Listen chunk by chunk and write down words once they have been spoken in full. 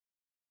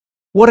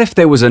What if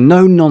there was a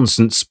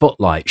no-nonsense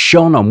spotlight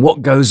shone on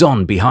what goes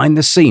on behind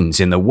the scenes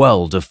in the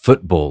world of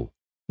football?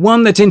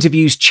 One that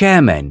interviews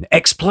chairmen,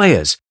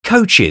 ex-players,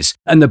 coaches,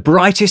 and the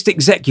brightest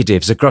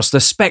executives across the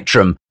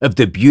spectrum of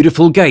the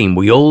beautiful game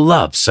we all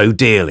love so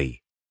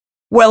dearly.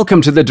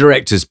 Welcome to the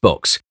Director's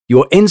Box,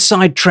 your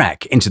inside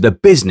track into the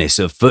business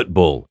of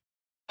football.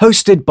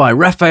 Hosted by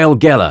Raphael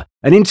Geller,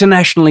 an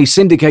internationally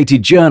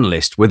syndicated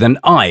journalist with an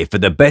eye for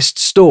the best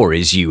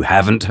stories you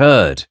haven't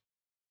heard.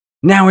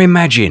 Now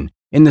imagine,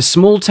 in the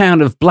small town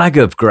of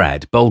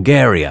Blagoevgrad,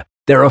 Bulgaria,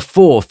 there are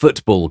 4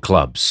 football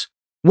clubs,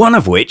 one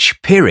of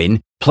which,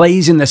 Pirin,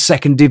 plays in the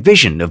second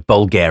division of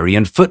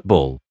Bulgarian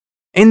football.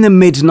 In the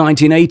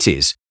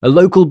mid-1980s, a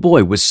local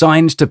boy was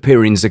signed to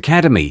Pirin's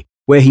academy,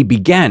 where he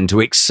began to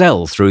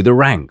excel through the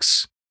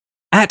ranks.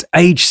 At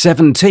age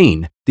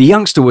 17, the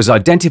youngster was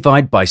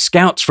identified by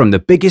scouts from the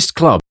biggest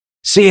club,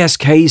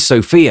 CSKA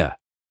Sofia.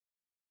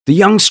 The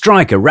young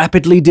striker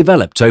rapidly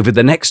developed over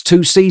the next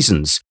 2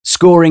 seasons,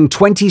 scoring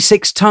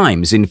 26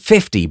 times in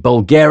 50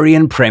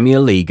 Bulgarian Premier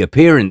League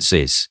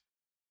appearances.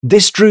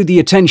 This drew the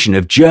attention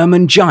of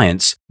German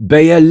giants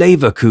Bayer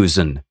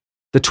Leverkusen.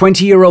 The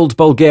 20-year-old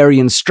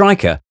Bulgarian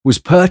striker was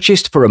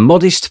purchased for a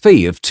modest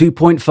fee of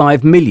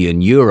 €2.5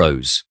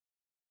 million.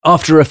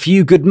 After a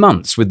few good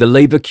months with the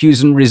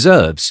Leverkusen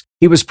reserves,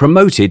 he was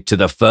promoted to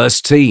the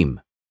first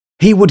team.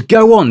 He would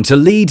go on to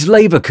lead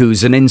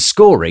Leverkusen in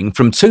scoring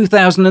from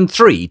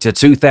 2003 to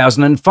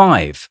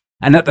 2005,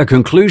 and at the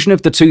conclusion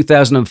of the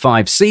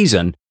 2005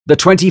 season, the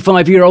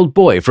 25-year-old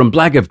boy from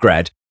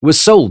Blagoevgrad was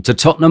sold to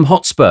Tottenham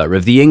Hotspur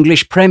of the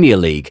English Premier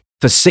League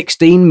for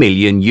 €16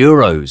 million.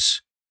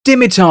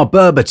 Dimitar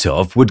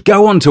Berbatov would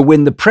go on to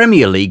win the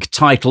Premier League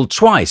title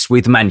twice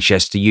with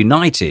Manchester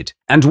United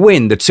and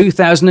win the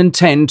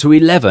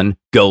 2010-11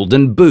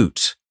 Golden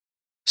Boot.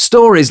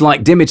 Stories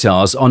like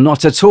Dimitar's are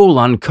not at all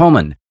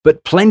uncommon,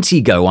 but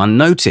plenty go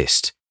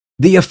unnoticed.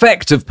 The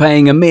effect of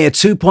paying a mere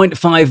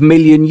 €2.5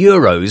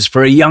 million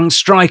for a young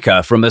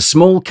striker from a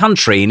small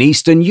country in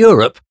Eastern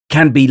Europe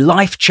can be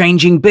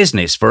life-changing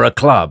business for a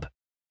club.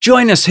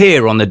 Join us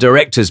here on the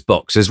Director's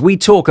Box as we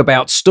talk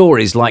about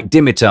stories like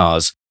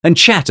Dimitar's and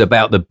chat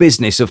about the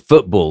business of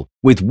football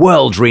with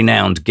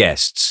world-renowned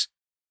guests.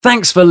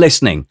 Thanks for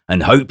listening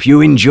and hope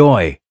you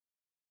enjoy.